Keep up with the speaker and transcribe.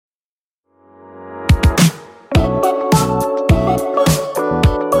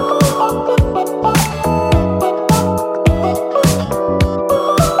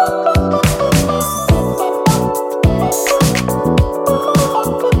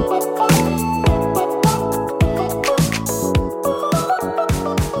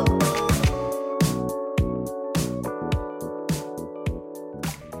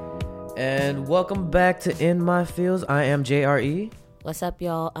welcome back to In My Fields. I am JRE. What's up,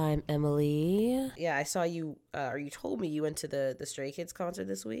 y'all? I'm Emily. Yeah, I saw you, or you told me you went to the Stray Kids concert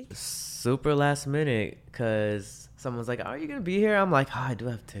this week. Super last minute, because someone's like, are you going to be here? I'm like, I do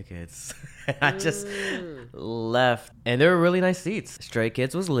have tickets. I just left. And there were really nice seats. Stray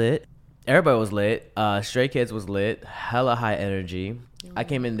Kids was lit. Everybody was lit. Stray Kids was lit. Hella high energy. I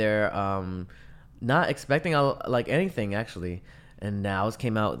came in there not expecting anything, actually. And I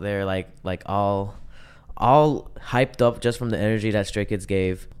came out there like all hyped up just from the energy that Stray Kids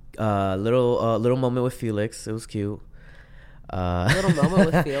gave. Little moment with Felix. It was cute. Little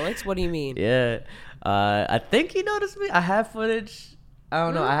moment with Felix? What do you mean? Yeah. I think he noticed me. I have footage. I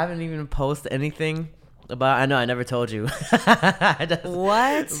don't know. I haven't even posted anything about it. I know I never told you.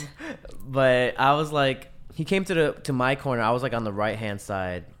 What? But I was like, he came to my corner. I was like on the right hand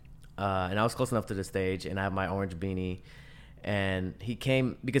side. And I was close enough to the stage, and I have my orange beanie. And he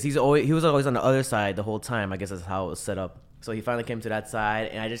came because he was always on the other side the whole time. I guess that's how it was set up. So he finally came to that side,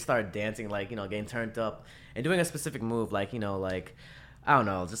 and I just started dancing, getting turned up and doing a specific move, I don't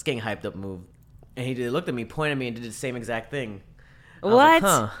know, just getting hyped up move. And he looked at me, pointed at me, and did the same exact thing. What?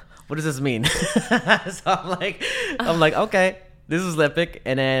 Like, what does this mean? So I'm like, okay, this is epic.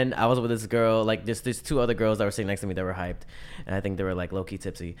 And then I was with this girl, there's two other girls that were sitting next to me that were hyped. And I think they were low key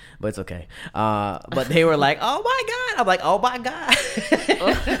tipsy, but it's okay. But they were like, oh my God. I'm like, oh my God.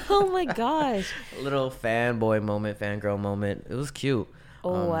 Oh my gosh. A little fanboy moment, fangirl moment. It was cute.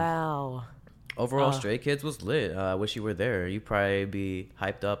 Oh, wow. Overall, Stray Kids was lit. I wish you were there. You'd probably be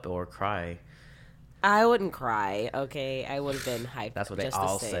hyped up or cry. I wouldn't cry, okay? I would have been hyped. That's what they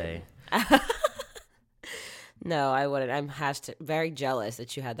all say. No, I wouldn't. I'm very jealous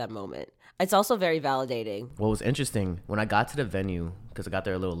that you had that moment. It's also very validating. What was interesting, when I got to the venue, because I got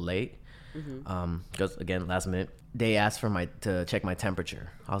there a little late, because, again, last minute, they asked for to check my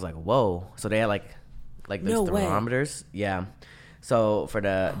temperature. I was like, whoa. So they had, these No thermometers. Way. Yeah. So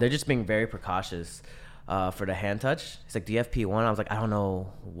they're just being very precautious. For the hand touch, it's like, do you have P1? I was like, I don't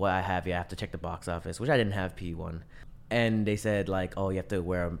know what I have yet. I have to check the box office, which I didn't have P1. And they said, you have to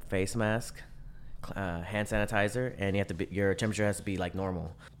wear a face mask, hand sanitizer, and your temperature has to be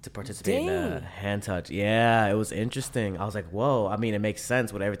normal to participate in the hand touch. Yeah, it was interesting. I was like, whoa. I mean, it makes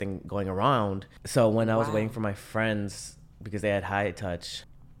sense with everything going around. So when I was waiting for my friends, because they had high touch,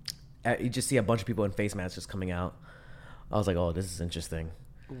 you just see a bunch of people in face masks just coming out. I was like, oh, this is interesting.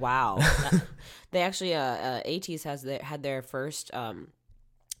 Wow. They actually ATEEZ had their first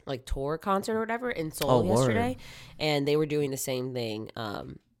tour concert or whatever in Seoul yesterday, and they were doing the same thing.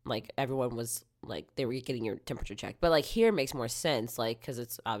 Everyone was they were getting your temperature checked, but here it makes more sense, because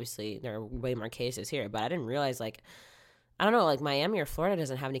it's obviously there are way more cases here. But I didn't realize I don't know, Miami or Florida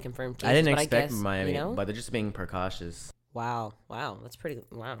doesn't have any confirmed cases. I didn't expect I guess, Miami, but they're just being precautious. Wow, that's pretty.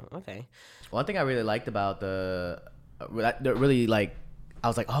 Wow, okay. One thing I really liked about I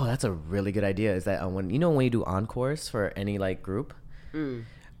was like, oh, that's a really good idea. Is that when you do encores for any group,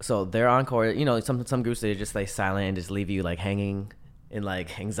 so their encore, some groups they just silent and just leave you hanging in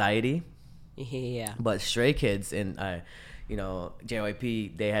anxiety. Yeah. But Stray Kids and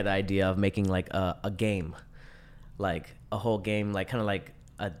JYP, they had the idea of making a game, a whole game, kind of like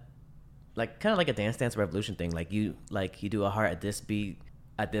a Dance Dance Revolution thing. You do a heart at this beat.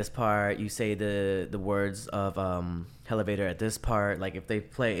 At this part, you say the words of Elevator at this part. If they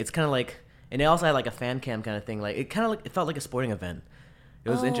play, it's kind of and they also had a fan cam kind of thing. It felt like a sporting event. It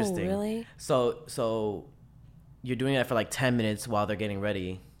was interesting. Really? So you're doing that for 10 minutes while they're getting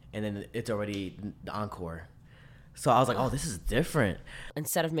ready, and then it's already the encore. So I was like, oh, this is different.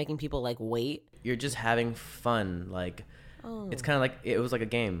 Instead of making people wait, you're just having fun. It's kind of it was like a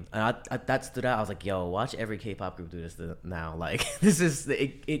game, and I that stood out. I was like, yo, watch every K-pop group do this now. This is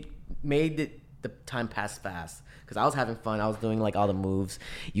it made the time pass fast, because I was having fun. I was doing all the moves.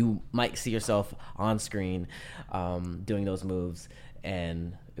 You might see yourself on screen doing those moves,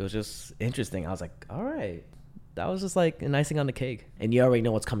 and it was just interesting. I was like, all right, that was just an icing on the cake, and you already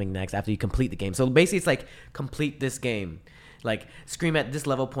know what's coming next after you complete the game. So basically, it's complete this game. Scream at this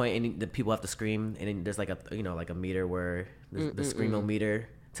level point, and the people have to scream, and then there's a meter where the scream-o-meter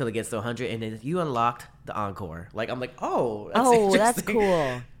till it gets to 100, and then you unlocked the encore. I'm like, oh, that's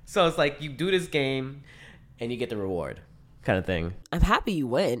cool. So it's you do this game, and you get the reward, kind of thing. I'm happy you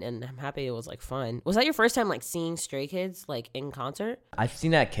went, and I'm happy it was fun. Was that your first time seeing Stray Kids in concert? I've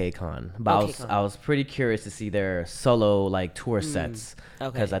seen that K-Con, but I was pretty curious to see their solo tour sets,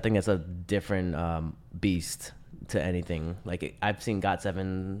 because I think it's a different beast to anything. I've seen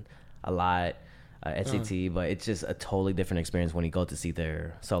GOT7 a lot, NCT, but it's just a totally different experience when you go to see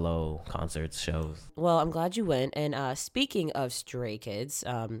their solo concerts, shows. Well, I'm glad you went. And speaking of Stray Kids,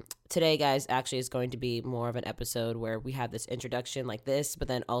 today, guys, actually is going to be more of an episode where we have this introduction like this, but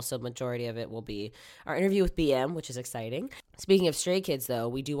then also majority of it will be our interview with BM, which is exciting. Speaking of Stray Kids, though,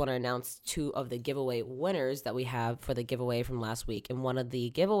 we do want to announce 2 of the giveaway winners that we have for the giveaway from last week. And one of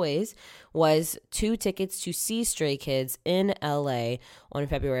the giveaways was 2 tickets to see Stray Kids in LA on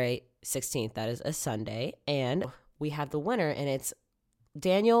February 16th. That is a Sunday. And we have the winner, and it's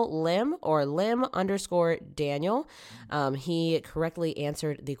Daniel Lim, or Lim_Daniel. He correctly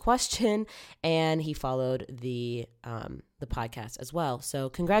answered the question, and he followed the podcast as well. So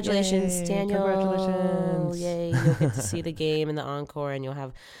congratulations, Daniel. Congratulations. Yay. You'll get to see the game in the encore, and you'll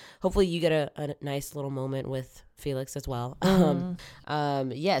have, hopefully you get a nice little moment with Felix as well.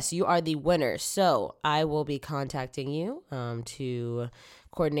 Yes, you are the winner. So I will be contacting you to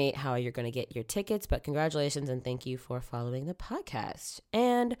coordinate how you're going to get your tickets, but congratulations and thank you for following the podcast.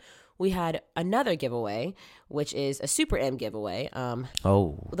 And we had another giveaway, which is a SuperM giveaway.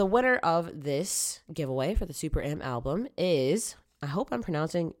 The winner of this giveaway for the SuperM album is, I hope I'm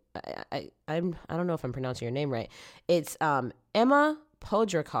pronouncing, I don't know if I'm pronouncing your name right. It's Emma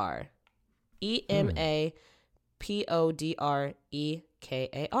Podrekar, EMAPODREKAR.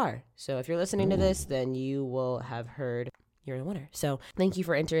 So if you're listening to this, then you will have heard you're a winner. So thank you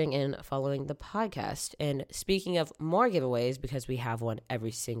for entering and following the podcast. And speaking of more giveaways, because we have one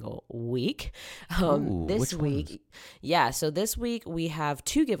every single week, this week we have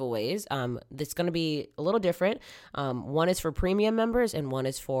 2 giveaways. That's going to be a little different. One is for premium members and one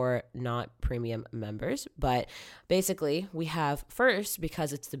is for not premium members. But basically, we have first,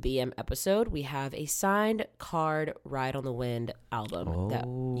 because it's the BM episode, we have a signed KARD Ride on the Wind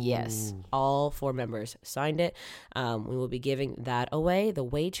album. Yes, all 4 members signed it. We will be giving that away. The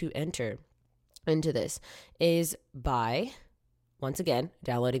way to enter into this is by, once again,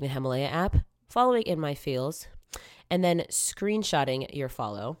 downloading the Himalaya app, following In My Feels, and then screenshotting your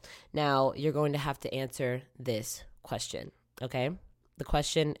follow. Now, you're going to have to answer this question, okay? The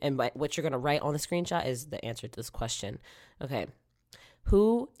question, and what you're going to write on the screenshot is the answer to this question. Okay.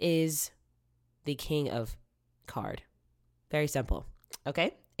 Who is the king of KARD? Very simple.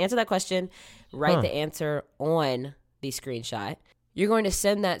 Okay? Answer that question. Write the answer on the screenshot. You're going to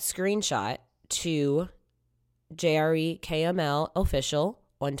send that screenshot to JREKML official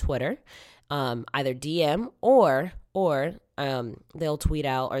on Twitter, either DM or they'll tweet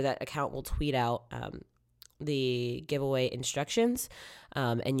out, or that account will tweet out the giveaway instructions,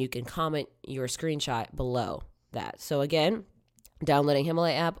 and you can comment your screenshot below that. So again, downloading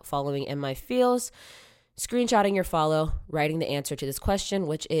Himalaya app, following In My Feels, screenshotting your follow, writing the answer to this question,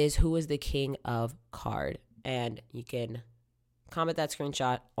 which is, who is the king of KARD? And you can comment that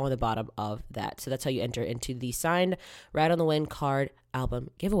screenshot on the bottom of that. So that's how you enter into the signed Ride on the Wind KARD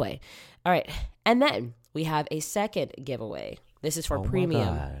album giveaway. All right. And then we have a second giveaway. This is for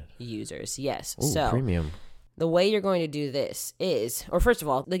premium users. Yes. Ooh, so premium. The way you're going to do this is, or first of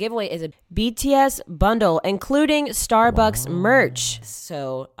all, the giveaway is a BTS bundle, including Starbucks merch.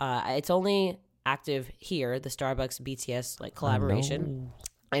 So it's only active here, the Starbucks BTS collaboration.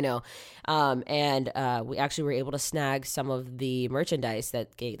 I know. And we actually were able to snag some of the merchandise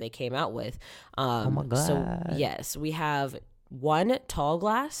that they came out with. Oh my God. So yes, we have 1 tall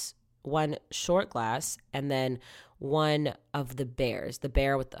glass, 1 short glass, and then 1 of the bears, the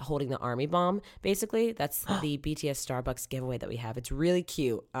bear with holding the army bomb. Basically, that's the BTS Starbucks giveaway that we have. It's really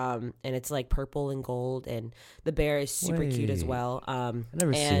cute. And it's like purple and gold, and the bear is super cute as well. I've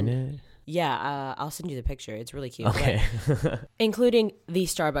never seen it. Yeah, I'll send you the picture. It's really cute. Okay. Including the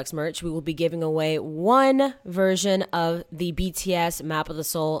Starbucks merch, we will be giving away 1 version of the BTS Map of the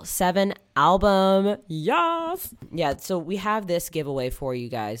Soul 7 album. Yes! Yeah, so we have this giveaway for you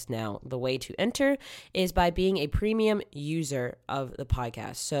guys now. The way to enter is by being a premium user of the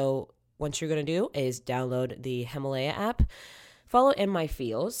podcast. So what you're going to do is download the Himalaya app, follow In My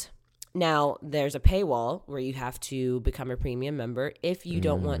Feels. Now, there's a paywall where you have to become a premium member. If you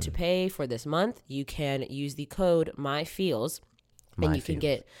don't want to pay for this month, you can use the code MyFeels, and you can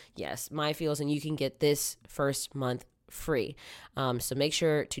get, MyFeels, and you can get this first month free. So make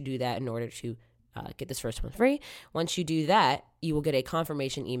sure to do that in order to get this first month free. Once you do that, you will get a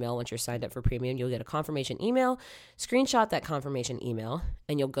confirmation email. Once you're signed up for premium, you'll get a confirmation email. Screenshot that confirmation email,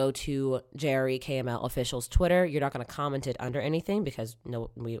 and you'll go to JREKML official's Twitter. You're not going to comment it under anything because we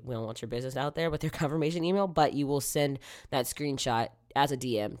don't want your business out there with your confirmation email, but you will send that screenshot as a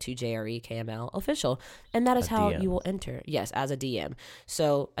DM to JREKML official. And that is how you will enter. Yes, as a DM.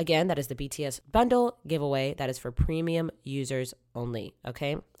 So again, that is the BTS bundle giveaway. That is for premium users only,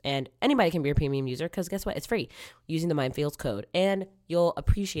 okay? And anybody can be a premium user because guess what? It's free using the Mindfields code. And you'll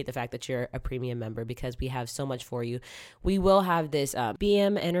appreciate the fact that you're a premium member because we have so much for you. We will have this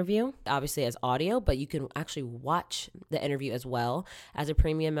BM interview, obviously as audio, but you can actually watch the interview as well as a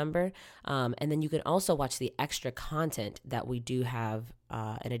premium member. And then you can also watch the extra content that we do have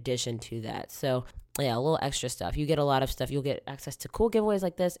in addition to that. So yeah, a little extra stuff. You get a lot of stuff. You'll get access to cool giveaways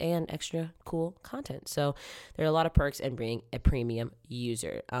like this and extra cool content. So there are a lot of perks in being a premium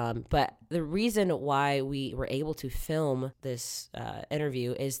user. But the reason why we were able to film this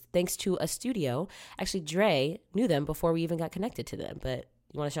interview is thanks to a studio. Actually, Dre knew them before we even got connected to them. But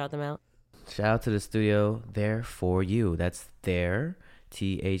you want to shout them out? Shout out to the studio There For You. That's There,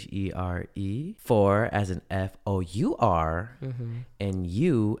 THERE, for as an FOUR, and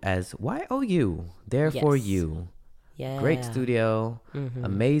you as YOU. There For You. Yeah. Great studio,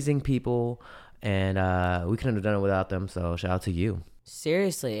 amazing people, and we couldn't have done it without them. So shout out to you.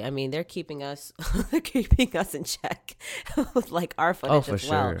 Seriously, I mean, they're keeping us in check with like our footage as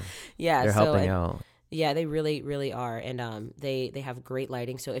well. Sure. Yeah, they're helping out. Yeah, they really, really are, and they have great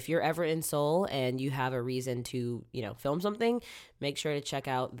lighting. So if you're ever in Seoul and you have a reason to film something, make sure to check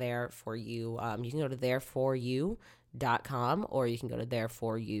out There For You. You can go to thereforyou.com or you can go to There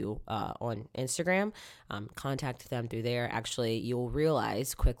For You on Instagram. Contact them through there. Actually, you'll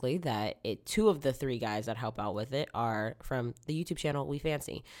realize quickly that two of the three guys that help out with it are from the YouTube channel We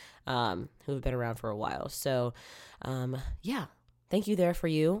Fancy, who have been around for a while. So, yeah. Thank you, There For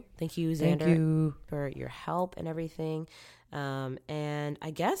You. Thank you, Xander, for your help and everything. And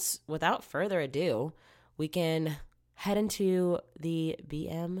I guess without further ado, we can head into the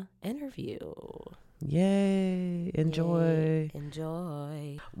BM interview. Yay. Enjoy.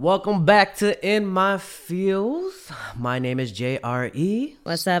 Enjoy. Welcome back to In My Feels. My name is JRE.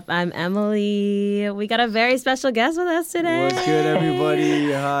 What's up? I'm Emily. We got a very special guest with us today. What's good,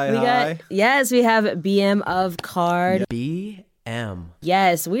 everybody? Hi. Yes, we have BM of KARD. BM.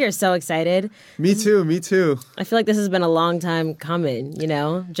 Yes, we are so excited. Me too. I feel like this has been a long time coming,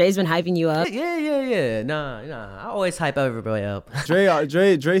 Jay's been hyping you up. Yeah. Nah. I always hype everybody up.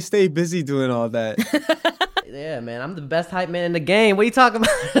 Dre stay busy doing all that. Yeah, man. I'm the best hype man in the game. What are you talking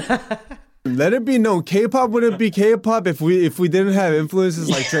about? Let it be known, K-pop wouldn't be K-pop if we didn't have influences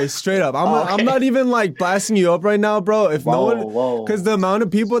like Dre. Straight up, I'm not even like blasting you up right now, bro. If no one, because the amount of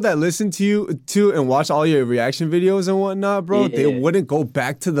people that listen to you and watch all your reaction videos and whatnot, bro, they wouldn't go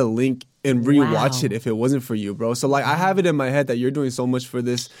back to the link and rewatch it if it wasn't for you, bro. So like, I have it in my head that you're doing so much for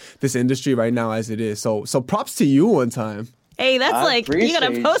this industry right now as it is. So props to you one time. Hey, that's like, you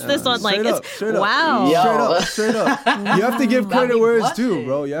gotta post this on like, straight up. Wow. Straight up. You have to give credit where it's due,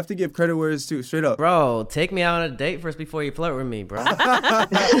 bro. You have to give credit where it's due. Straight up. Bro, take me out on a date first before you flirt with me, bro.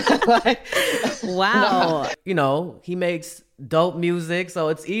 Wow. He makes dope music, so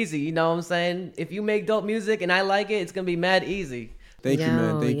it's easy. You know what I'm saying? If you make dope music and I like it, it's gonna be mad easy. Thank you,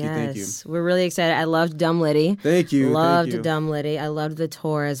 man. Thank you. We're really excited. I loved Dumb Liddy. Thank you. Loved Dumb Liddy. I loved the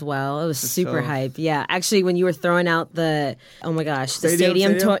tour as well. It was super hype. Yeah. Actually, when you were throwing out the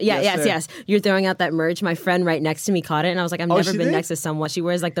stadium tour. Yes. You're throwing out that merch. My friend right next to me caught it, and I was like, I've never been next to someone. She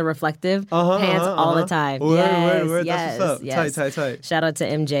wears like the reflective pants all the time. Word. Yes. That's what's up. Tight. Shout out to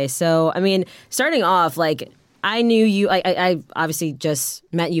MJ. So, I mean, starting off, like, I knew you. I obviously just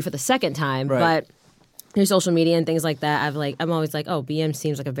met you for the second time, but your social media and things like that, I'm always like, oh, BM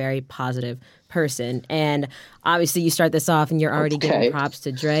seems like a very positive person. And obviously you start this off and you're already giving props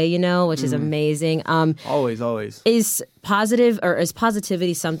to Dre, which is amazing. Always. Is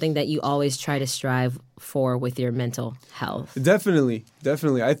positivity something that you always try to strive for with your mental health? Definitely.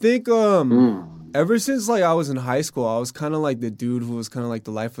 I think ever since like I was in high school, I was kind of like the dude who was kind of like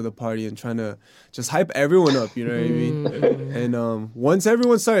the life of the party and trying to just hype everyone up, you know what I mean? And once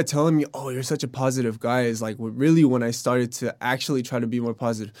everyone started telling me, oh, you're such a positive guy, is like really when I started to actually try to be more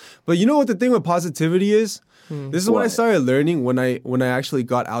positive. But you know what the thing with positivity is? This is what I started learning when I actually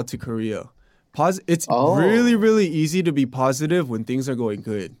got out to Korea. It's really, really easy to be positive when things are going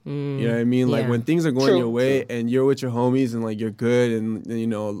good. You know what I mean? Like when things are going your way and you're with your homies and like you're good and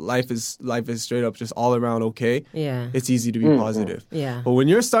life is straight up just all around okay. Yeah. It's easy to be positive. Yeah. But when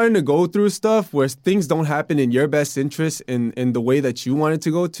you're starting to go through stuff where things don't happen in your best interest in the way that you want it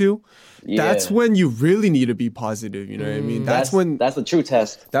to go to, that's when you really need to be positive. You know what I mean? That's the true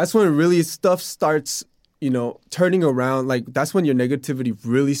test. That's when really stuff starts turning around. Like that's when your negativity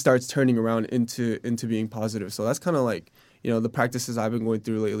really starts turning around into being positive. So that's kind of like, the practices I've been going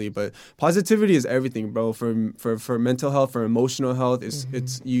through lately. But positivity is everything, bro. For mental health, for emotional health,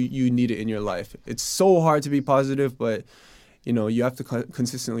 it's you need it in your life. It's so hard to be positive, but you have to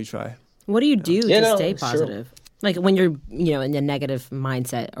consistently try. What do you do to stay positive? Like when you're, in a negative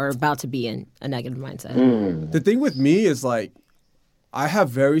mindset or about to be in a negative mindset. The thing with me is like, I have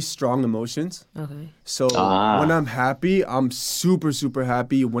very strong emotions. Okay. So when I'm happy, I'm super, super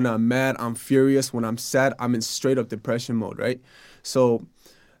happy. When I'm mad, I'm furious. When I'm sad, I'm in straight up depression mode, right? So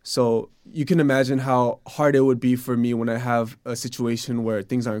you can imagine how hard it would be for me when I have a situation where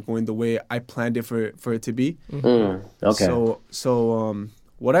things aren't going the way I planned it for it to be. Okay. So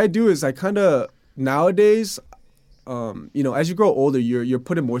what I do is I kind of nowadays, as you grow older, you're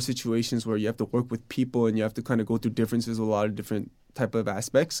put in more situations where you have to work with people and you have to kind of go through differences with a lot of different type of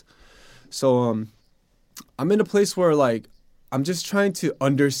aspects. So I'm in a place where like I'm just trying to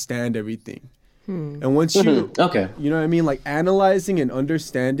understand everything. And once you, you know what I mean? Like analyzing and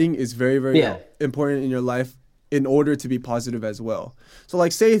understanding is very, very important in your life in order to be positive as well. So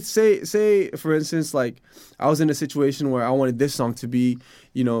like say for instance, like I was in a situation where I wanted this song to be,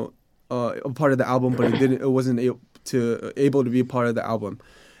 a part of the album, but it wasn't able to be a part of the album.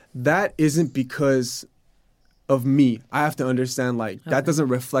 That isn't because of me. I have to understand like that doesn't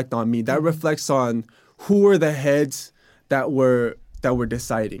reflect on me. That reflects on who were the heads that were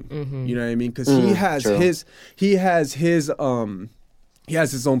deciding. You know what I mean? Because he has his own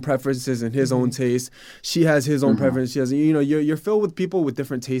preferences and his own taste. She has his own preference. She has, you're filled with people with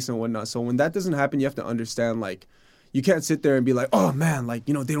different tastes and whatnot. So when that doesn't happen, you have to understand like you can't sit there and be like, oh man, like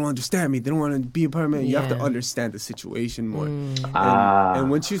they don't understand me. They don't want to be a part of me. You have to understand the situation more. And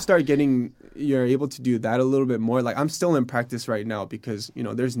once you start you're able to do that a little bit more. Like I'm still in practice right now because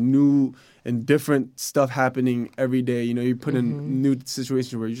there's new and different stuff happening every day. You put in new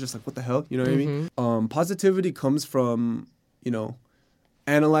situations where you're just like, what the hell? You know what I mean? Positivity comes from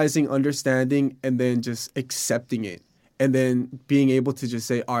analyzing, understanding, and then just accepting it, and then being able to just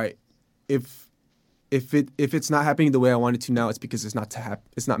say, all right, if it's not happening the way I want it to now, it's because it's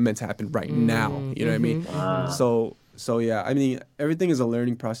not meant to happen right now. You know what I mean? So yeah, I mean everything is a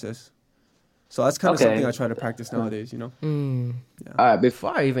learning process. So that's kind of something I try to practice nowadays, Yeah. All right,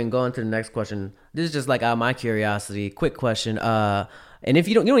 before I even go on to the next question, this is just like out of my curiosity. Quick question. And if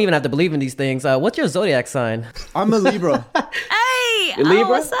you don't even have to believe in these things. What's your zodiac sign? I'm a Libra. Hey, Libra?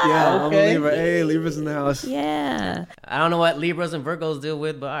 What's up? Yeah, I'm a Libra. Hey, Libra's in the house. Yeah. I don't know what Libras and Virgos deal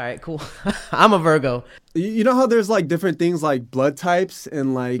with, but all right, cool. I'm a Virgo. You know how there's like different things like blood types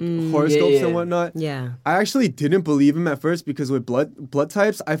and like horoscopes and whatnot? Yeah. I actually didn't believe him at first because with blood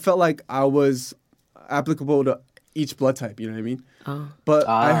types, I felt like I was applicable to each blood type, you know what I mean? But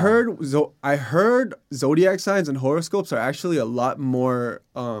I heard zodiac signs and horoscopes are actually a lot more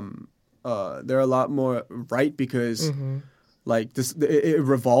they're a lot more right because like this it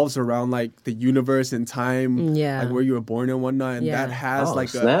revolves around like the universe and time, like where you were born and whatnot, and that has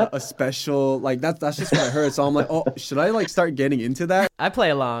a special like that's just what I heard. So I'm like, oh, should I like start getting into that? I play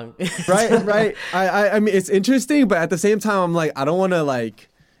along. right. I mean it's interesting, but at the same time I'm like I don't want to like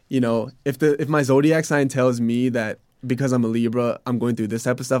if my zodiac sign tells me that because I'm a Libra, I'm going through this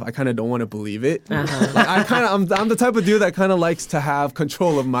type of stuff, I kind of don't want to believe it. Like I'm the type of dude that kind of likes to have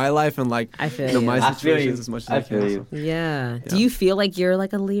control of my life and like my situations as much as I can. So. Yeah. Do you feel like you're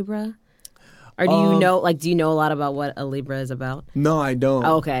like a Libra? Or do you know a lot about what a Libra is about? No, I don't.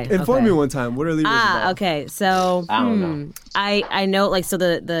 Oh, okay. Inform me one time. What are Libras about? Okay. So I don't know. I know like so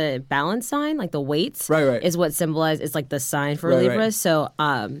the balance sign, like the weights, right. is what symbolizes it's like the sign for Libra. Right. So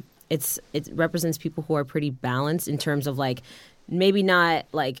it represents people who are pretty balanced in terms of like maybe not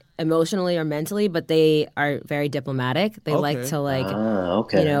like emotionally or mentally, but they are very diplomatic. They like to like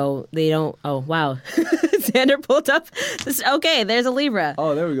they don't. Oh wow, Xander pulled up. There's a Libra.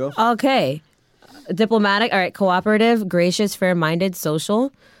 Oh, there we go. Okay. Diplomatic, all right, cooperative, gracious, fair-minded,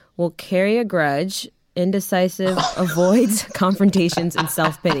 social, will carry a grudge, indecisive, avoids confrontations, and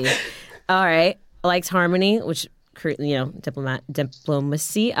self-pity. All right, likes harmony, which,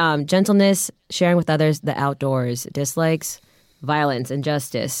 diplomacy, gentleness, sharing with others, the outdoors, dislikes, violence,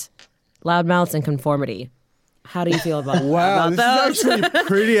 injustice, loudmouths, and conformity. How do you feel about this those? Is actually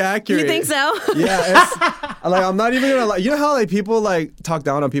pretty accurate. You think so? Yeah, like I'm not even gonna like. You know how like people like talk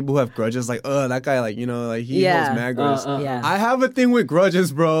down on people who have grudges, like that guy, like he holds mad grudges. I have a thing with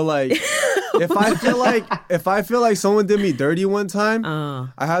grudges, bro. Like if I feel like someone did me dirty one time,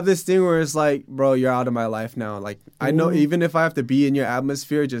 I have this thing where it's like, bro, you're out of my life now. Like I know even if I have to be in your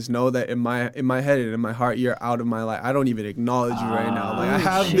atmosphere, just know that in my head and in my heart, you're out of my life. I don't even acknowledge you right now. Like I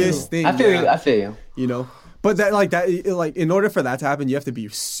have this thing. I feel you. You know. But that in order for that to happen, you have to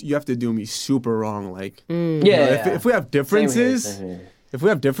do me super wrong. Like, if we have differences,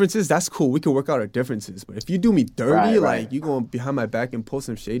 that's cool. We can work out our differences. But if you do me dirty, like you going behind my back and pull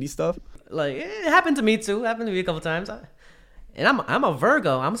some shady stuff. Like it happened to me too. It happened to me a couple times. And I'm a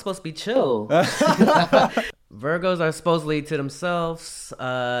Virgo. I'm supposed to be chill. Virgos are supposedly to themselves.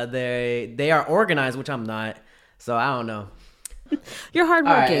 They are organized, which I'm not. So I don't know. You're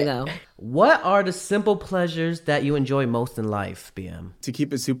hardworking, though. What are the simple pleasures that you enjoy most in life, BM? To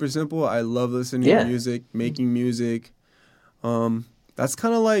keep it super simple, I love listening to music, making music. That's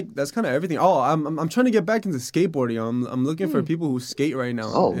kind of everything. Oh, I'm trying to get back into skateboarding. I'm looking for people who skate right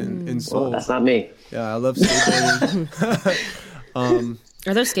now in Seoul. Well, that's not me. Yeah, I love skateboarding.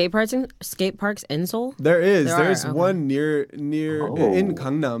 Are there skate parks in Seoul? There's one near in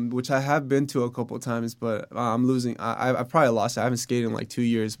Gangnam, which I have been to a couple times, but I'm losing. I probably lost it. I haven't skated in like 2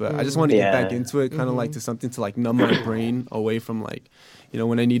 years, but I just want to get back into it, kind of like to something to like numb my brain away from like,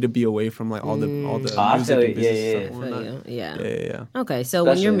 when I need to be away from like all the music and business stuff. Yeah. Okay, so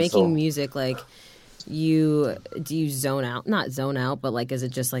when you're making music, like, do you zone out? Not zone out, but like, is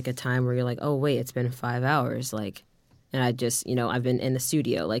it just like a time where you're like, oh wait, it's been 5 hours, like, and I just, I've been in the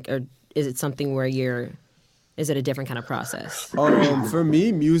studio, like, or is it something where is it a different kind of process? For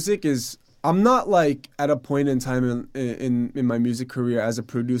me, music is, I'm not like at a point in time in my music career as a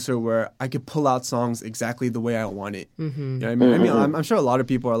producer where I could pull out songs exactly the way I want it. Mm-hmm. You know what I mean? I mean, I'm sure a lot of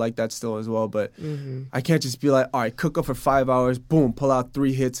people are like that still as well, but I can't just be like, all right, cook up for 5 hours, boom, pull out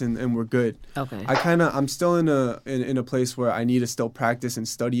 3 hits and we're good. Okay. I'm still in a place where I need to still practice and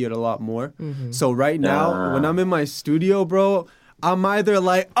study it a lot more. Mm-hmm. So right now, when I'm in my studio, bro, I'm either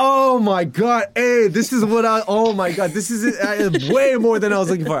like, oh my God, hey, this is oh my God, this is way more than I was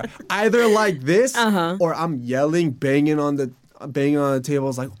looking for. Either like this, or I'm yelling, banging on the table.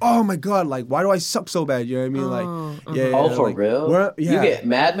 It's like, oh my God, like, why do I suck so bad? You know what I mean? Like, Oh, for like, real? You get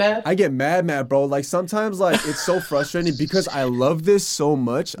mad? I get mad, bro. Like, sometimes, like, it's so frustrating because I love this so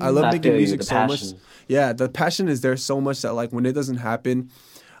much. I love making music so much. Yeah, the passion is there so much that, like, when it doesn't happen,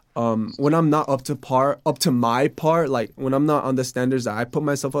 when I'm not up to my part, like when I'm not on the standards that I put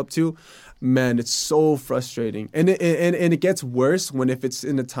myself up to, man, it's so frustrating. And it gets worse if it's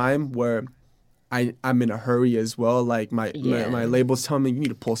in a time where I'm in a hurry as well. Like my labels tell me you need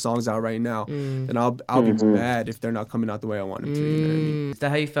to pull songs out right now, and I'll be mad if they're not coming out the way I want them to. You know what I mean? Is that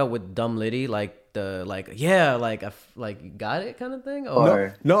how you felt with Dumb Litty? Like you got it kind of thing?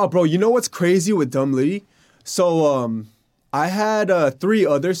 Or no, bro. You know what's crazy with Dumb Litty? So I had 3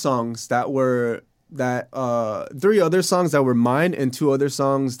 other songs that were mine and 2 other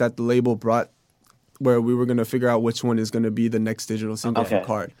songs that the label brought, where we were gonna figure out which one is gonna be the next digital single for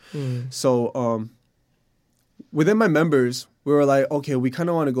KARD. So within my members, we were like, okay, we kind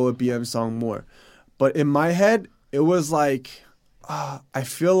of want to go with BM's song more, but in my head, it was like, I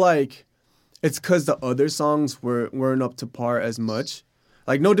feel like it's because the other songs weren't up to par as much.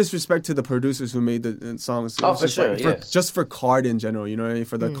 Like, no disrespect to the producers who made the songs. Oh, for sure, just for KARD in general, you know what I mean?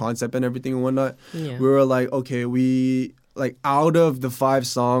 For the concept and everything and whatnot. Yeah. We were like, okay, out of the 5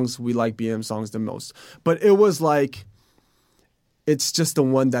 songs, we like BM songs the most. But it was like, it's just the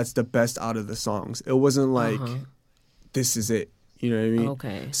one that's the best out of the songs. It wasn't like, this is it. You know what I mean?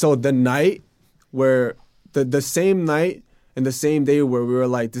 Okay. So the night where, the same night, and the same day where we were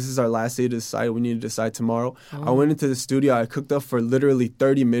like, this is our last day to decide, we need to decide tomorrow. I went into the studio, I cooked up for literally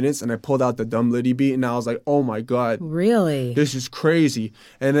 30 minutes, and I pulled out the Dumb Litty beat, and I was like, oh my God. Really? This is crazy.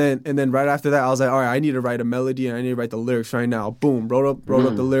 And then right after that, I was like, all right, I need to write a melody, and I need to write the lyrics right now. Boom, wrote up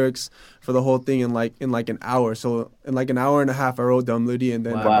the lyrics for the whole thing in like an hour. So in like an hour and a half, I wrote Dumb Litty, and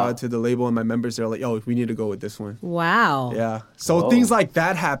then I brought it to the label, and my members, they're like, oh, we need to go with this one. Wow. Yeah. So things like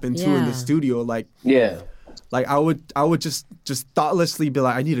that happen too in the studio. Like, like I would just thoughtlessly be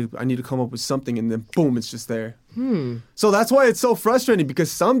like, I need to come up with something, and then boom, it's just there. So that's why it's so frustrating, because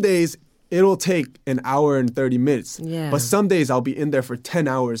some days it'll take an hour and 30 minutes. Yeah. But some days I'll be in there for 10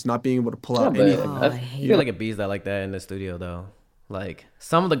 hours not being able to pull out anything. I feel like it bees that like that in the studio though. Like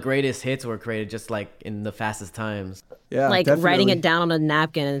some of the greatest hits were created just like in the fastest times. Yeah, like definitely. Writing it down on a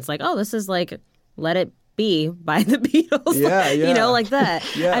napkin, and it's like, oh, this is like Let It Be by the Beatles. Yeah. You know, like that.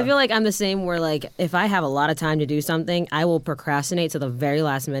 I feel like I'm the same, where like if I have a lot of time to do something, I will procrastinate to the very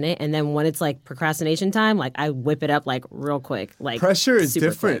last minute, and then when it's like procrastination time, like I whip it up like real quick. Like pressure is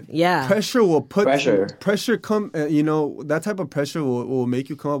different. Quick. Yeah, pressure will put pressure come. That type of pressure will make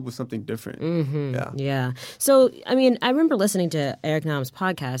you come up with something different. Mm-hmm. Yeah. So I mean, I remember listening to Eric Nam's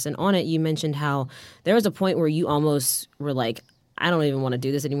podcast, and on it you mentioned how there was a point where you almost were like, I don't even want to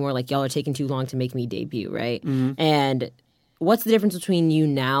do this anymore. Like, y'all are taking too long to make me debut, right? Mm-hmm. And what's the difference between you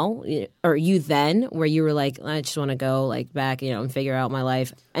now, or you then, where you were like, I just want to go like back, and figure out my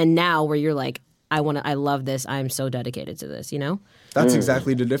life, and now where you're like, I love this. I'm so dedicated to this. That's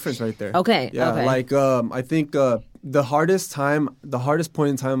exactly the difference right there. Okay. Yeah. Okay. Like, I think the hardest point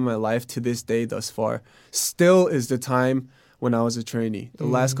in time in my life to this day thus far still is the time when I was a trainee. The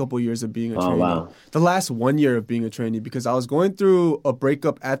last couple years of being a trainee. Wow. The last 1 year of being a trainee, because I was going through a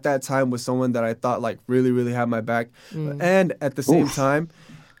breakup at that time with someone that I thought like really, really had my back. And at the same time,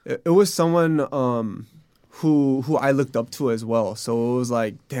 it was someone who I looked up to as well. So it was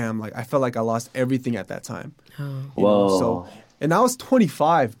like, damn, like I felt like I lost everything at that time. Whoa. And I was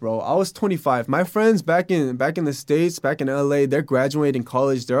 25, bro. I was 25. My friends back in the States, back in LA, they're graduating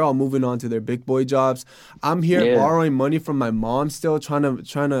college. They're all moving on to their big boy jobs. I'm here borrowing money from my mom still, trying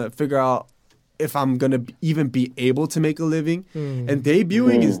to figure out if I'm gonna even be able to make a living. And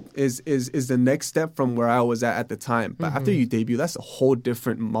debuting is the next step from where I was at the time. But after you debut, that's a whole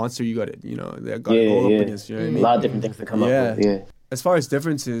different monster you gotta go up against. You know what I mean? A lot of different things to come up with. Yeah. As far as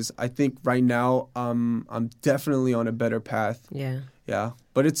differences, I think right now I'm definitely on a better path. Yeah.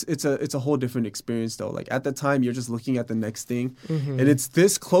 But it's a whole different experience though. Like at the time, you're just looking at the next thing, and it's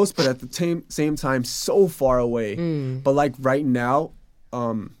this close, but at the same time, so far away. But like right now,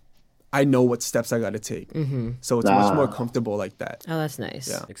 I know what steps I got to take. So it's much more comfortable like that. Oh, that's nice.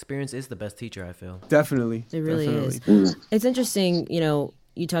 Yeah. Experience is the best teacher, I feel. Definitely. It really is. It's interesting,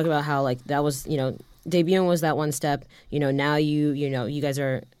 you talk about how like that was, debuting was that one step. Now you guys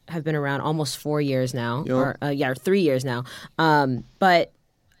have been around almost 4 years now, or 3 years now. But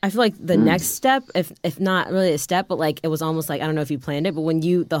I feel like the next step, if not really a step, but like it was almost like, I don't know if you planned it, but when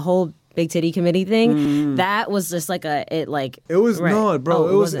the whole Big Tiddie Committee thing, that was just like it was right. No, bro.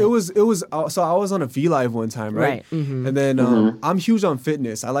 It was. So I was on a V Live one time, right? And then I'm huge on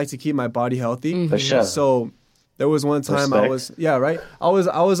fitness. I like to keep my body healthy. For sure. So there was one time I was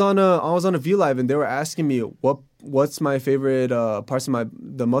on a V Live, and they were asking me what's my favorite parts of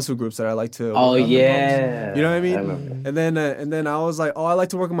the muscle groups that I like to. Oh yeah, you know what I mean. I and then I was like, I like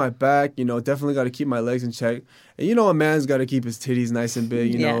to work on my back. Definitely got to keep my legs in check. And a man's got to keep his titties nice and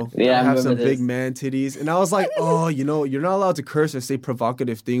big. I have some big man titties. And I was like, you're not allowed to curse or say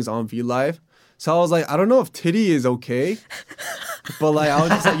provocative things on V Live. So I was like, I don't know if titty is okay, but like I was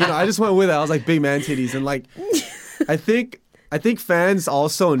just like, I just went with it. I was like, big man titties, and like, I think fans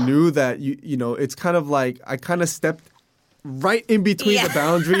also knew that it's kind of like I kind of stepped right in between the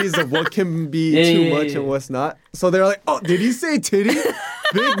boundaries of what can be too much and what's not. So they're like, oh, did he say titty?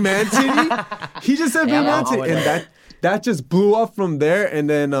 Big man titty? He just said big man titty, and that just blew up from there. And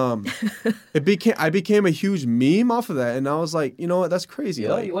then I became a huge meme off of that, and I was like, you know what, that's crazy.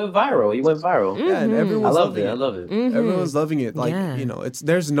 Yeah, you went viral. Yeah, and everyone's loving it. I love it. Everyone's loving it. Like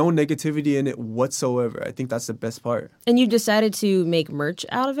there's no negativity in it whatsoever. I think that's the best part. And you decided to make merch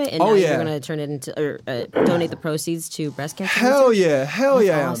out of it, and now you're gonna turn it into or donate the proceeds to breast cancer. Hell yeah.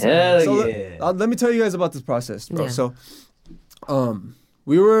 Awesome. Let me tell you guys about this process, bro. So,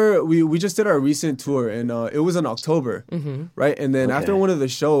 we just did our recent tour, and it was in October, right? And then after one of the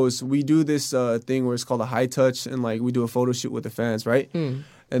shows, we do this thing where it's called a high touch, and like we do a photo shoot with the fans, right? And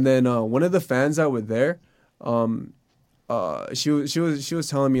then one of the fans that were there, she was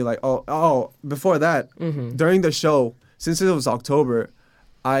telling me like, before that, during the show, since it was October,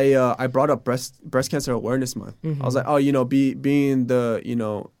 I brought up breast cancer awareness month. I was like, being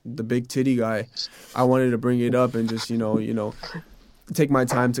the big titty guy, I wanted to bring it up and just take my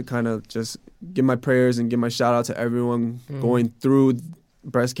time to kind of just give my prayers and give my shout out to everyone going through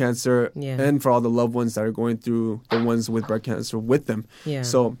breast cancer and for all the loved ones that are going through the ones with breast cancer with them.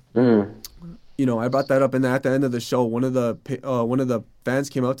 So I brought that up, and then at the end of the show, one of the fans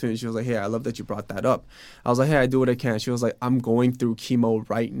came up to me and she was like, hey, I love that you brought that up. I was like, hey, I do what I can. She was like, I'm going through chemo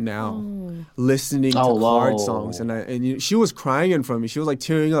right now, listening to KARD songs, and she was crying in front of me. She was like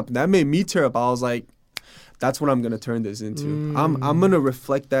tearing up. That made me tear up. I was like, that's what I'm gonna turn this into. I'm gonna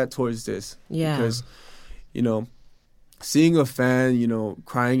reflect that towards this. Because, seeing a fan,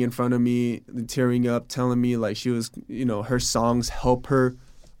 crying in front of me, tearing up, telling me like she was, her songs help her,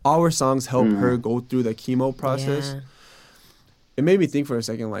 our songs help her go through the chemo process. It made me think for a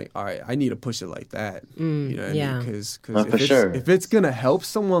second, like, all right, I need to push it like that. You know what I mean? Because if it's gonna help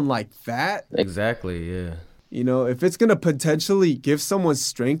someone like that, exactly, if it's gonna potentially give someone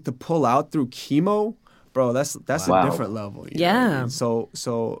strength to pull out through chemo. Bro, that's a different level. You know what I mean?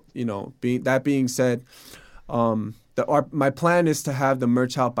 So being said, my plan is to have the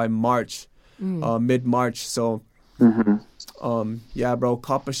merch out by March, mid-March. So, bro,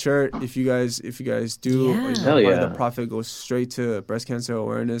 cop a shirt if you guys do. Part of the profit goes straight to Breast Cancer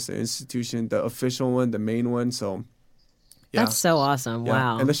Awareness Institution, the official one, the main one. So. Yeah. That's so awesome! Yeah.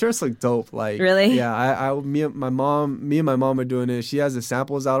 Wow, and the shirts look dope. Like, really? Yeah, me and my mom are doing it. She has the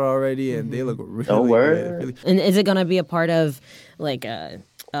samples out already, and they look really good. And is it gonna be a part of like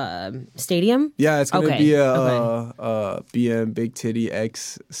stadium? Yeah, it's gonna be a BM Big Tiddie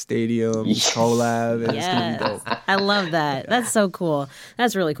X Stadium collab. And it's gonna be dope. I love that. That's so cool.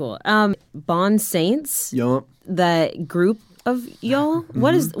 That's really cool. Bond Saints. Yup. That group of y'all.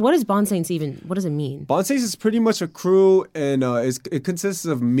 What is Bond Saints even? What does it mean? Bond Saints is pretty much a crew, and it consists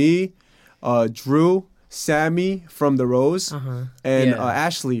of me, Drew, Sammy from The Rose, and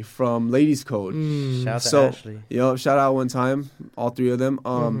Ashley from Ladies Code. Shout out to Ashley. Shout out one time, all three of them.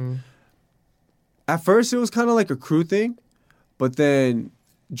 At first, it was kind of like a crew thing, but then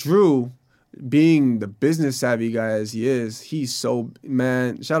Drew, being the business savvy guy as he is, he's so,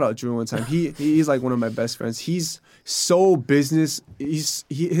 man, shout out Drew one time. He's like one of my best friends. He's so business.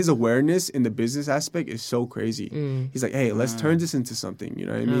 His awareness in the business aspect is so crazy. He's like, hey, let's turn this into something. You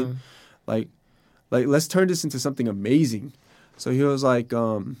know what I mean? Like let's turn this into something amazing. So he was like,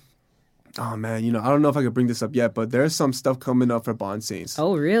 oh man, I don't know if I could bring this up yet, but there's some stuff coming up for Bond Saints.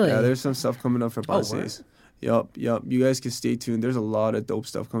 Oh really? Yeah, there's some stuff coming up for Bond Saints. Yup. You guys can stay tuned. There's a lot of dope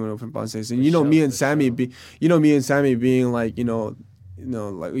stuff coming up from Bond Saints, and me and Sammy being like,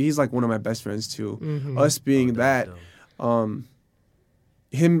 like he's like one of my best friends too. Us being that,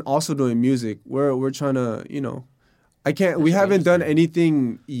 him also doing music. We're trying to, we haven't done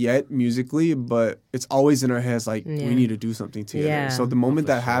anything yet musically, but it's always in our heads like we need to do something together. Yeah. So the moment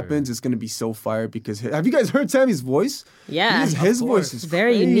that happens, it's gonna be so fire because have you guys heard Sammy's voice? Yeah, his voice is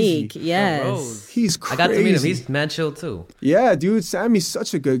very crazy. Unique. Yes, he's crazy. I got to meet him. He's mad chill too. Yeah, dude, Sammy's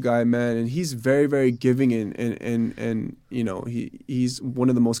such a good guy, man, and he's very, very giving and he's one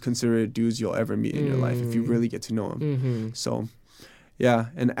of the most considerate dudes you'll ever meet in your life if you really get to know him. So, yeah,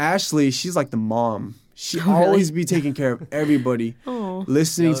 and Ashley, she's like the mom. She always be taking care of everybody,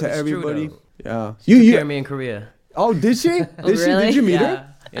 listening to everybody. Yeah, she took care of me in Korea. Oh, did she? Did you meet her?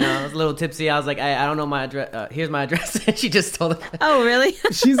 I was a little tipsy. I was like, I don't know my address. Here's my address. And she just told her. Oh, really?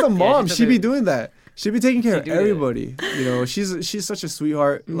 She's the mom. She be doing that. She'll be taking care of everybody. She's such a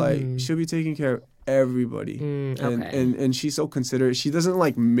sweetheart. Like she'll be taking care of everybody, and she's so considerate. She doesn't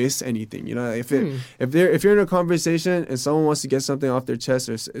like miss anything. If you're in a conversation and someone wants to get something off their chest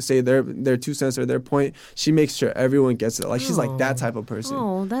or say their 2 cents or their point, she makes sure everyone gets it. Like she's like that type of person.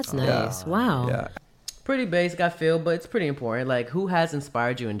 Oh, that's nice. Yeah. Wow. Yeah. Pretty basic, I feel, but it's pretty important. Like, who has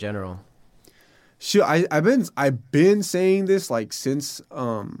inspired you in general? Sure, I've been saying this like since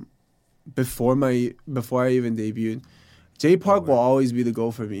before I even debuted. Jay Park will always be the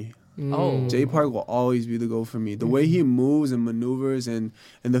goal for me. Jay Park will always be the goal for me. The way he moves and maneuvers and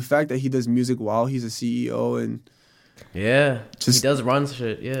the fact that he does music while he's a CEO and he does run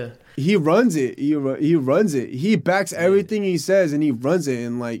shit. Yeah, he runs it. He runs it. He backs everything he says and he runs it.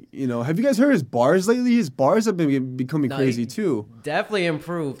 And have you guys heard his bars lately? His bars have been becoming crazy too. Definitely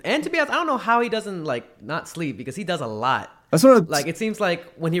improved. And to be honest, I don't know how he doesn't not sleep because he does a lot. That's what it seems like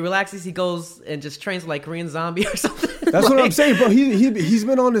when he relaxes, he goes and just trains like Korean Zombie or something. That's what I'm saying, bro. He's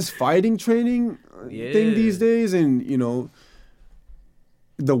been on his fighting training thing these days, and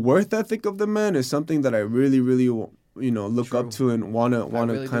the worth ethic of the man is something that I really, really look up to and wanna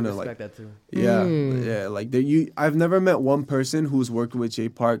really kind of like that too. Yeah, like I've never met one person who's worked with Jay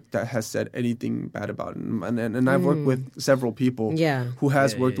Park that has said anything bad about him, and I've worked with several people who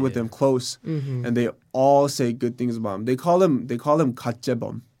has worked with him close, and they all say good things about him. They call him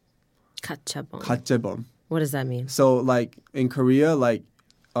가짜범. 가짜범. What does that mean? So like in Korea, like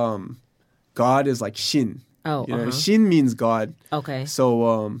God is like Shin. Shin means God. Okay.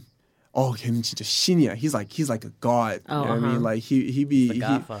 So 걔는 진짜 신이야. He's like a god. You know what I mean? Like he be the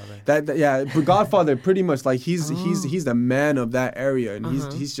Godfather. But Godfather pretty much like he's the man of that area, and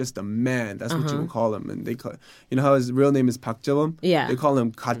he's just a man. That's what you would call him. And they call how his real name is Park Jae-bum? Yeah. They call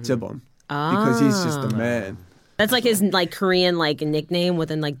him 가짜범 because he's just the man. That's like his like Korean like nickname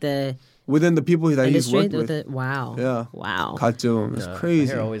within the people that he's worked with. Wow. Yeah. Wow. 가짜범. It's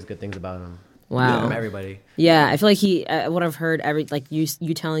crazy. I hear always good things about him. Wow. From everybody. Yeah, I feel like he, what I've heard,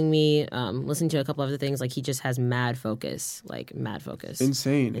 you telling me, listening to a couple other things, like he just has mad focus.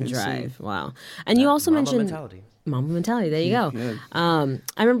 Insane. And drive. Wow. And you also mentioned Mamba mentality. There you go. Yeah.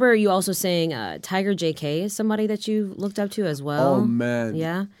 I remember you also saying Tiger JK is somebody that you looked up to as well. Oh, man.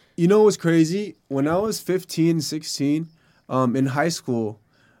 Yeah? You know what's crazy? When I was 15, 16, in high school,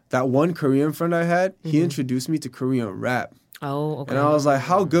 that one Korean friend I had, he introduced me to Korean rap. Oh, okay. And I was like,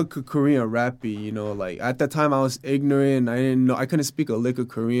 how good could Korean rap be? You know, like at that time I was ignorant. I didn't know. I couldn't speak a lick of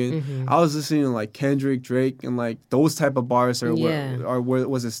Korean. I was listening to like Kendrick, Drake, and like those type of bars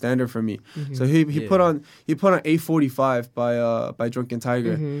was a standard for me. So he put on 845 by Drunken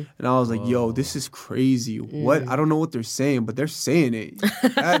Tiger, and I was like, yo, this is crazy. What? I don't know what they're saying, but they're saying it.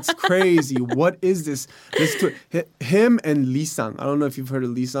 That's crazy. What is this? Him and Lee Sang. I don't know if you've heard of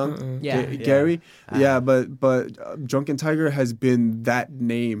Lee Sang. Gary. But Drunken Tiger has been that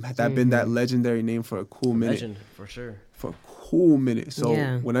name, been that legendary name for a cool minute. Legend, for sure. For a cool minute. So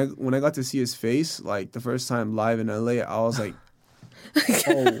when I got to see his face, like the first time live in LA, I was like,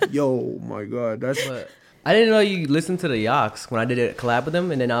 oh my God, that's. But I didn't know you listened to the Yoks when I did a collab with them,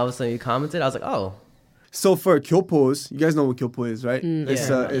 and then all of a sudden you commented. I was like, oh. So for Kyopo's, you guys know what Kyopo is, right? It's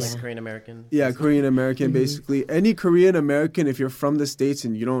like Korean American. Yeah, Korean American, basically. Any Korean American, if you're from the States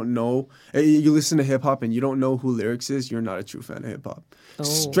and you don't know, you listen to hip hop and you don't know who Lyrics is, you're not a true fan of hip hop.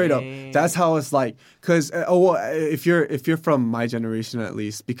 Straight up. That's how it's like. Because if you're from my generation at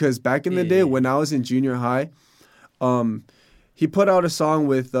least, because back in the day when I was in junior high, he put out a song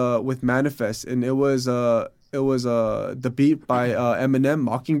with Manifest, and it was the beat by Eminem,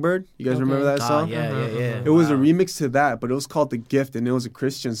 Mockingbird. You guys remember that song? Yeah. It was a remix to that, but it was called The Gift, and it was a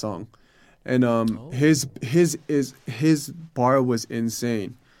Christian song. And his bar was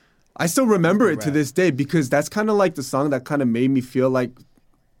insane. I still remember it to this day because that's kind of like the song that kind of made me feel like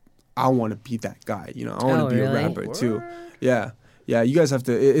I want to be that guy. You know, I want to be a rapper too. Yeah. Yeah, you guys have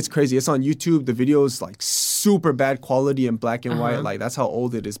to. It's crazy. It's on YouTube. The video is like super bad quality and black and white. Like that's how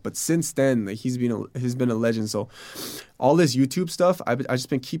old it is. But since then, like he's been a legend. So all this YouTube stuff, I've just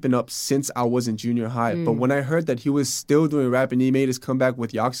been keeping up since I was in junior high. But when I heard that he was still doing rap and he made his comeback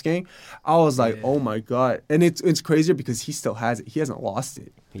with Yoks Gang, I was like, oh my God. And it's crazier because he still has it. He hasn't lost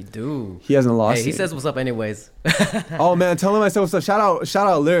it. He hasn't lost it. He says what's up anyways. Oh man, tell him I said what's up. Shout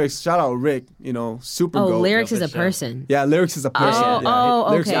out Lyrics. Shout out Rick. You know, super GOAT. Lyrics is a person. Yeah, Lyrics is a person.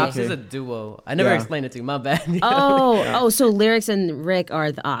 Okay. Yoks is a duo. I never explained it to you. My bad. So Lyrics and Rick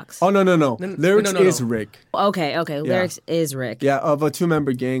are the Ox. Oh no. Lyrics is Rick. Okay. Lyrics is Rick. Yeah, of a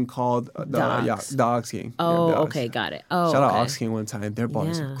 2-member gang called the Ox Gang. Oh, yeah, okay, got it. Oh, shout out Ox Gang one time. Their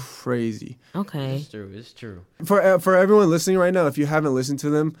bars are crazy. Okay, it's true. For everyone listening right now, if you haven't listened to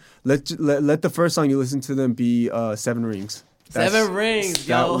them, let the first song you listen to them be 7 Rings. 7 Rings,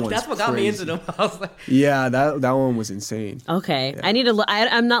 yo. That's what got me into them. I was like, yeah, that one was insane. Okay, yeah. I need to look.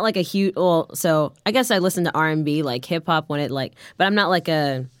 I'm not like a huge. Well, so I guess I listen to R&B, like hip hop when it like, but I'm not like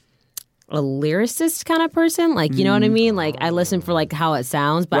a lyricist kind of person. Like, you know what I mean? Like I listen for like how it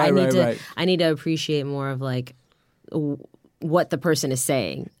sounds, but I need to appreciate more of like what the person is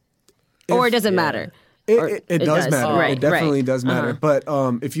saying, or it doesn't matter. It does matter. Right, it definitely does matter. But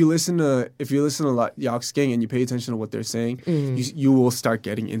if you listen to Yoks Gang and you pay attention to what they're saying, you will start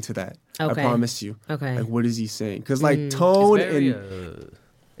getting into that. Okay. I promise you. Okay. Like what is he saying? Because like tone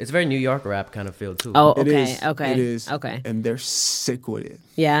it's very New York rap kind of feel too. Oh, okay. It is. Okay. And they're sick with it.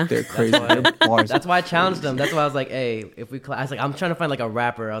 Yeah. They're crazy. That's why I challenged them. That's why I was like, hey, if we I was like, I'm trying to find like a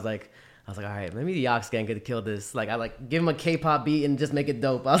rapper. I was like, all right, maybe the Yoks Gang could kill this. Like, I like give him a K-pop beat and just make it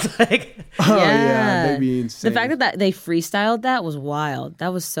dope. I was like, they'd be insane. The fact that they freestyled that was wild.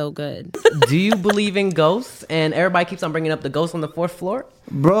 That was so good. Do you believe in ghosts? And everybody keeps on bringing up the ghost on the 4th floor.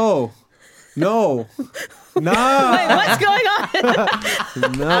 Bro, no. Nah. Wait, what's going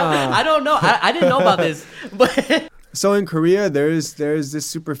on? Nah. I don't know. I didn't know about this, but. So in Korea, there's this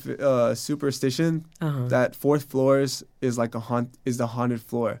superstition that 4th floors is like the haunted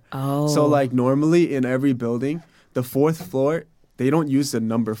floor. Oh. So like normally in every building, the 4th floor they don't use the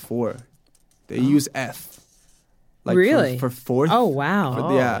number 4, they use F. Like really? For 4th. Oh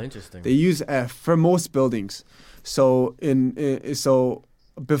wow. Interesting. They use F for most buildings. So so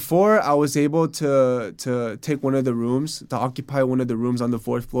before I was able to take one of the rooms, to occupy one of the rooms on the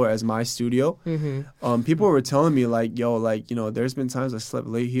 4th floor as my studio, people were telling me like, yo, like, you know, there's been times I slept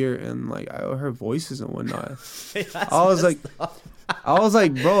late here and like I heard voices and whatnot. I was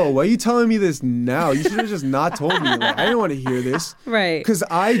like, bro, why are you telling me this now? You should have just not told me. Like, I didn't want to hear this. Right. Because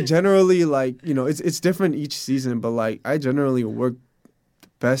I generally like, you know, it's different each season, but like I generally work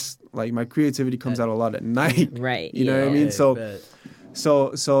best. Like my creativity comes out a lot at night. Right. You know what I mean?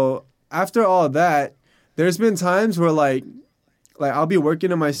 So after all that, there's been times where like I'll be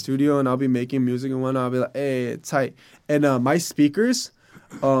working in my studio and I'll be making music and whatnot. I'll be like, hey, it's tight. And my speakers,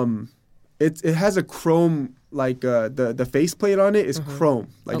 it has a chrome, like the faceplate on it is chrome,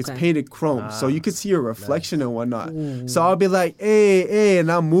 like it's painted chrome, so you could see your reflection and whatnot. So I'll be like, hey,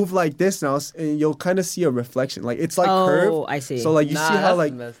 and I'll move like this now, and you'll kind of see a reflection, like it's like curved. Oh, I see. So like you see how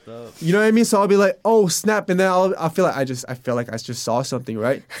like messed up. You know what I mean? So I'll be like, oh snap, and then I feel like I just saw something,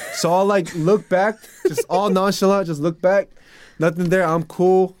 right? So I'll like look back, just all nonchalant, just look back, nothing there. I'm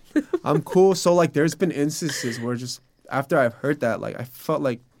cool. So like there's been instances where just after I've heard that, like I felt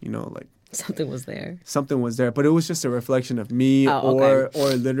like, you know, like something was there, but it was just a reflection of me, okay. or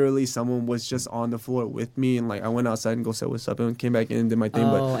literally someone was just on the floor with me, and like I went outside and go say what's up and came back in and did my thing.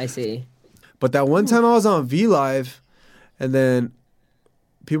 Oh, I see. But that one time I was on V Live, and then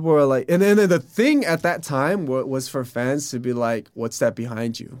people were like, and then the thing at that time was for fans to be like, what's that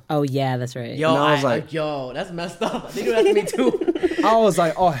behind you? Oh yeah, that's right. Yo, I was like, yo, that's messed up. They do that to me too. I was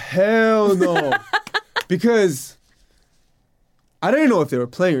like, oh hell no, because I didn't know if they were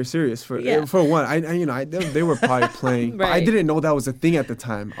playing or serious. For one, they were probably playing. Right. But I didn't know that was a thing at the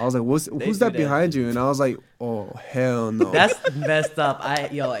time. I was like, who's that behind you? And I was like, oh hell no. That's messed up.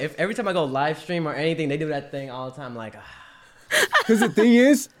 If every time I go live stream or anything, they do that thing all the time. Like, because the thing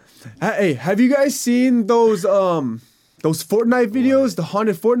is, hey, have you guys seen those Fortnite videos, the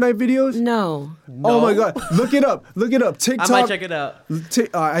haunted Fortnite videos? No. Oh my god, look it up. TikTok. I might check it out.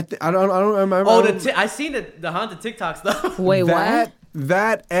 I don't remember. Oh, I seen the haunted TikTok stuff. Wait, what?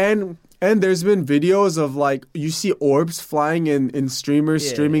 That and there's been videos of like you see orbs flying in streamers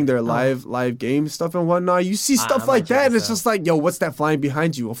streaming their live game stuff and whatnot. You see stuff like that, and it's just like, yo, what's that flying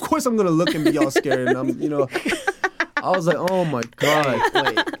behind you? Of course, I'm gonna look and be all scared, and I was like, oh my god.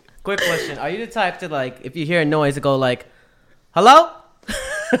 Wait. Quick question: are you the type to like, if you hear a noise, to go like, "Hello"?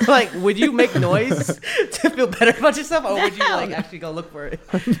 Like, would you make noise to feel better about yourself, or would you like actually go look for it?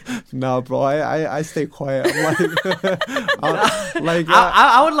 No, bro, I stay quiet. I'm like,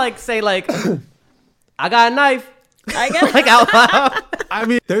 I would like say like, I got a knife. I guess like out loud. I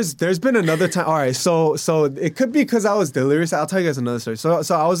mean, there's been another time. All right, so it could be because I was delirious. I'll tell you guys another story. So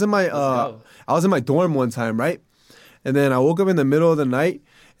I was in my dorm one time, right? And then I woke up in the middle of the night,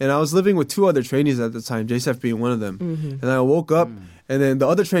 and I was living with two other trainees at the time, JSF being one of them. And I woke up, and then the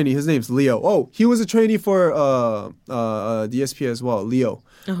other trainee, his name's Leo. Oh, he was a trainee for DSP as well, Leo,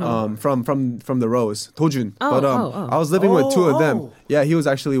 from the Rose, Tojun. I was living with two of them. Yeah, he was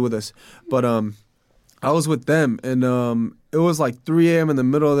actually with us. But I was with them, and it was like 3 a.m. in the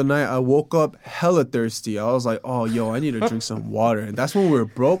middle of the night. I woke up hella thirsty. I was like, oh, yo, I need to drink some water. And that's when we were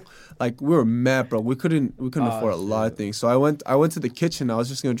broke. Like, we were mad broke. We couldn't afford a lot of things. So I went to the kitchen. I was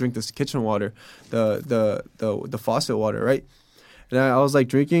just gonna drink this kitchen water, the faucet water, right? And I was like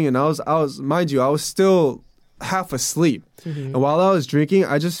drinking, and I was mind you, I was still half asleep. And while I was drinking,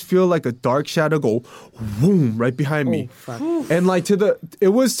 I just feel like a dark shadow go boom right behind me. Fuck. And like it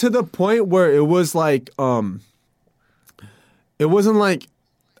was to the point where it was like it wasn't like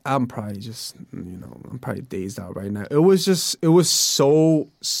I'm probably just I'm probably dazed out right now. It was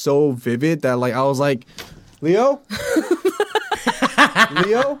so vivid that like I was like, Leo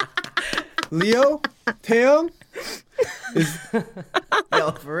Taeyong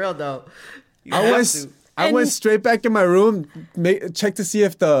Yo, for real though. I went straight back in my room, checked to see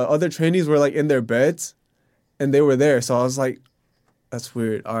if the other trainees were like in their beds, and they were there. So I was like, "That's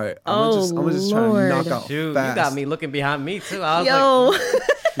weird." All right, I'm just trying to knock out Shoot, fast. you got me looking behind me too. I was like,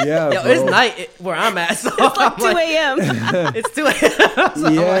 yeah, yo, bro. it's night where I'm at. So It's like 2 a.m. It's 2 a.m. So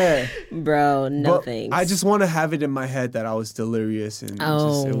Yeah, Bro, no but thanks. I just want to have it in my head that I was delirious, and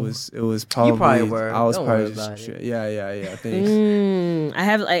it was probably You probably were. I was Don't probably worry just about shit. Yeah. Thanks. I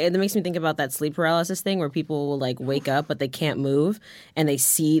have it makes me think about that sleep paralysis thing where people will like wake up but they can't move and they're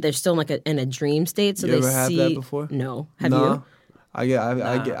still like in a dream state. So You they ever had see. that before? No, have Nah. you?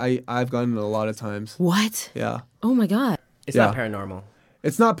 I've gotten it a lot of times. What? Yeah. Oh my god. It's Yeah. not paranormal.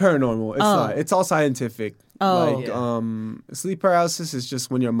 It's not paranormal. It's not. It's all scientific. Oh. Like sleep paralysis is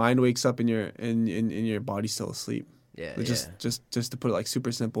just when your mind wakes up and your body's still asleep. Yeah. Just to put it like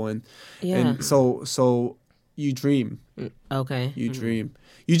super simple and Yeah. so you dream. Okay. You dream.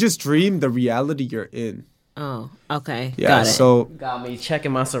 You just dream the reality you're in. Oh. Okay. Yeah. Got it. So Got me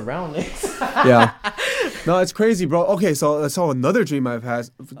checking my surroundings. yeah. No, it's crazy, bro. Okay, so another dream I've had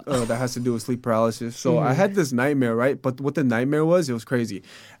that has to do with sleep paralysis. So I had this nightmare, right? But what the nightmare was, it was crazy.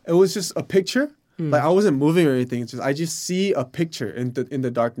 It was just a picture. Like I wasn't moving or anything. It's just I just see a picture in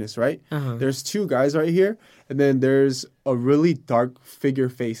the darkness, right? There's two guys right here, and then there's a really dark figure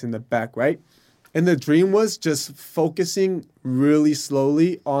face in the back, right? And the dream was just focusing really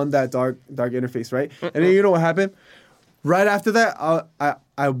slowly on that dark interface, right? And then you know what happened? Right after that,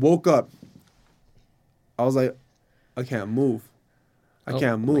 I woke up. I was like, I can't move. I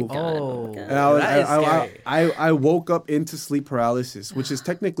can't move. Oh, and I woke up into sleep paralysis, which is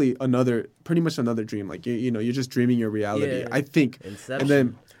technically pretty much another dream. Like you're just dreaming your reality. I think. Inception. And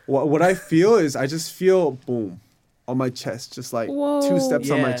then what I feel is I just feel boom on my chest, just like 2 steps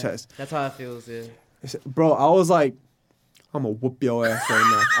on my chest. That's how it feels. Yeah. Bro, I was like, I'm gonna whoop your ass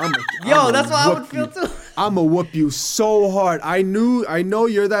right now. Yo, that's what I would feel too. I'm gonna whoop you so hard. I know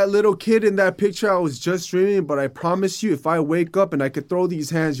you're that little kid in that picture I was just dreaming, but I promise you, if I wake up and I could throw these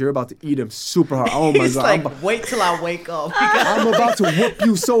hands, you're about to eat them super hard. Oh my God. Like, wait till I wake up. I'm about to whoop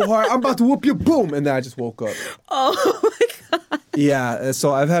you so hard. I'm about to whoop you, boom. And then I just woke up. Oh my God. Yeah,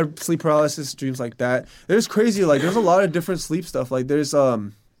 so I've had sleep paralysis, dreams like that. There's crazy, like, there's a lot of different sleep stuff. Like, there's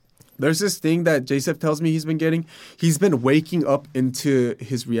this thing that Joseph tells me he's been getting. He's been waking up into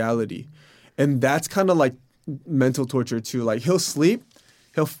his reality. And that's kind of like mental torture too. Like he'll sleep,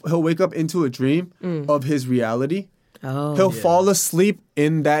 he'll wake up into a dream of his reality. He'll fall asleep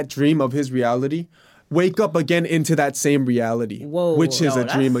in that dream of his reality, wake up again into that same reality, which is a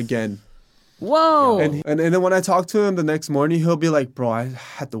dream again. Whoa. And then when I talk to him the next morning, he'll be like, bro, I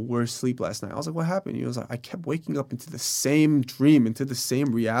had the worst sleep last night. I was like, what happened? He was like, I kept waking up into the same dream, into the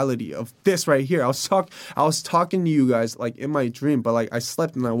same reality of this right here. I was talking to you guys like in my dream, but like I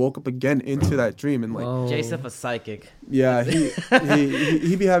slept and I woke up again into that dream. And like Joseph, a psychic. Yeah,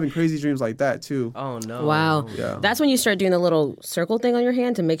 he be having crazy dreams like that too. Oh no. Wow. Yeah. That's when you start doing the little circle thing on your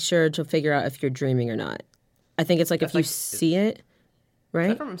hand to make sure to figure out if you're dreaming or not. I think it's like if you see it, right? Is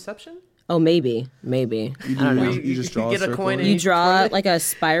that from Inception? Oh, maybe. I don't know. You just draw get a coin. You draw like a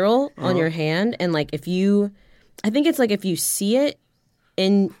spiral on your hand, and like I think it's like if you see it,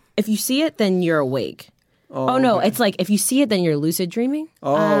 then you're awake. Oh no, it's like if you see it, then you're lucid dreaming.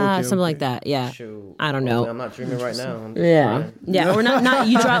 Something like that. Yeah. Shoot. I don't know. I'm not dreaming right now. I'm just Yeah. Or not.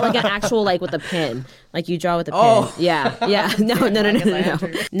 You draw like an actual like with a pen. Like you draw with a pen. Yeah. No.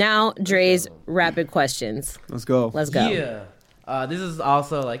 Now Dre's rapid questions. Let's go. Yeah. This is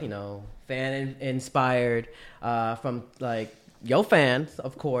also like fan inspired from like your fans,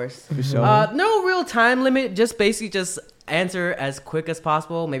 of course. For sure. No real time limit. Just basically just answer as quick as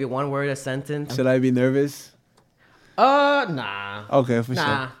possible. Maybe one word, a sentence. Should I be nervous? Nah. Okay, for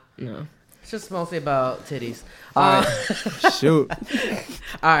Nah. sure. No. It's just mostly about titties. All right. Shoot.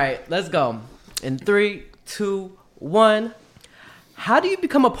 All right, let's go. In 3, 2, 1. How do you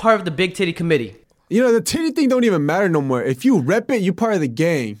become a part of the Big Tiddie Committee? The titty thing don't even matter no more. If you rep it, you part of the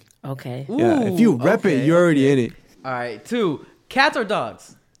gang. Okay. Yeah, if you rep it, you're already in it. All right, 2. Cats or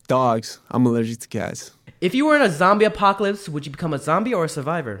dogs? Dogs. I'm allergic to cats. If you were in a zombie apocalypse, would you become a zombie or a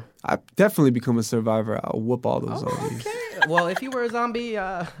survivor? I definitely become a survivor. I'll whoop all those zombies. Okay. Well, if you were a zombie,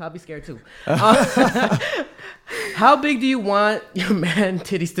 I'll be scared too. How big do you want your man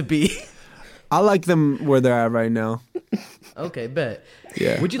titties to be? I like them where they're at right now. Okay, bet.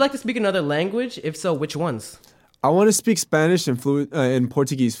 Yeah. Would you like to speak another language? If so, which ones? I want to speak Spanish and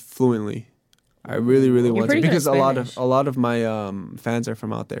Portuguese fluently. I really, really want to because a lot of my fans are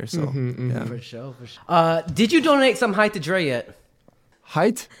from out there. So yeah, for sure. Did you donate some height to Dre yet?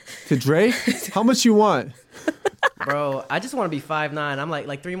 Height to Dre? How much you want, bro? I just want to be 5'9". I'm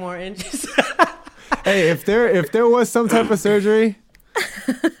like 3 more inches. Hey, if there was some type of surgery,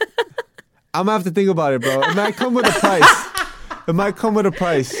 I'm gonna have to think about it, bro. It might come with a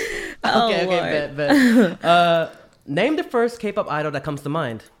price. Okay, bet. Name the first K-pop idol that comes to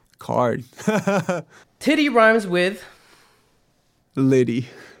mind. KARD. Titty rhymes with Liddy.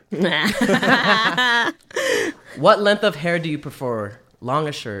 What length of hair do you prefer? Long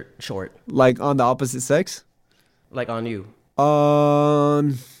or short? Like on the opposite sex? Like on you?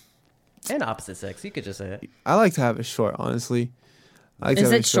 And opposite sex. You could just say it. I like to have it short, honestly.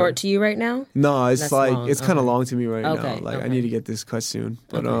 Is it short to you right now? No, it's That's like long. it's kind of long to me right now. Okay, Like I need to get this cut soon.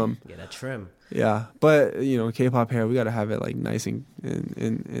 But Get that trim. Yeah, but K-pop hair, we gotta have it like nice and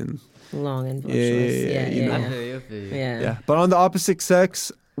long and voluptuous. Yeah. But on the opposite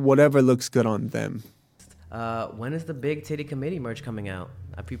sex, whatever looks good on them. When is the Big Tiddie Committee merch coming out?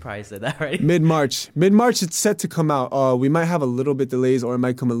 You probably said that right. Mid-March, it's set to come out. We might have a little bit delays, or it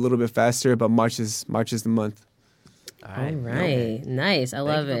might come a little bit faster. But March is the month. All right. Okay. Nice. I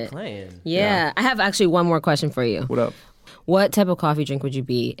love it. Playing. Yeah, I have actually one more question for you. What up? What type of coffee drink would you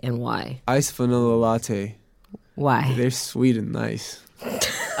be and why? Iced vanilla latte. Why? They're sweet and nice.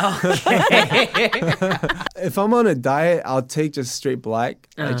 Okay. If I'm on a diet, I'll take just straight black,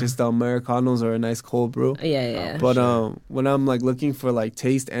 like just the Americanos or a nice cold brew. Yeah. But when I'm like looking for like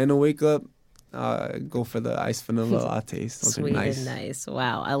taste and a wake up, go for the iced vanilla lattes. Those Sweet are nice. and nice.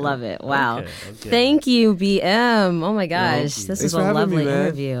 Wow, I love it. Wow. Okay. Thank you, BM. Oh my gosh, this Thanks is for a having lovely me, man.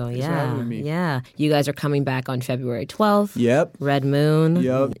 interview. Thanks for having me. Yeah. You guys are coming back on February 12th. Yep. Red Moon.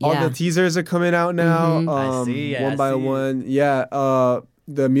 Yep. All the teasers are coming out now. I see. One by one. Yeah.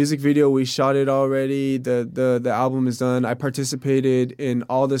 The music video, we shot it already. The album is done. I participated in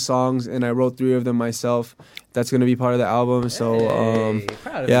all the songs and I wrote 3 of them myself. That's gonna be part of the album. So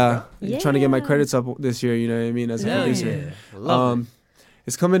proud of you, trying to get my credits up this year. You know what I mean? As a producer. Yeah. Love it.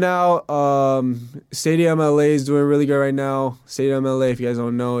 It's coming out. Stadium LA is doing really good right now. Stadium LA, if you guys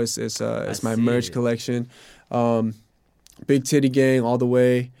don't know, it's my merch collection. Big Tiddie Gang all the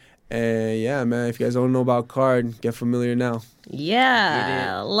way. And yeah, man, if you guys don't know about KARD, get familiar now.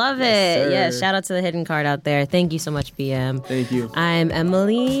 Yeah, love it. Yes, Yeah, shout out to the hidden card out there. Thank you so much, BM. Thank you. I'm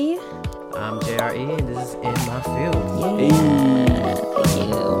Emily. I'm JRE, and this is In My Field. Yeah.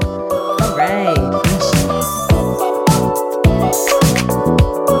 Thank you.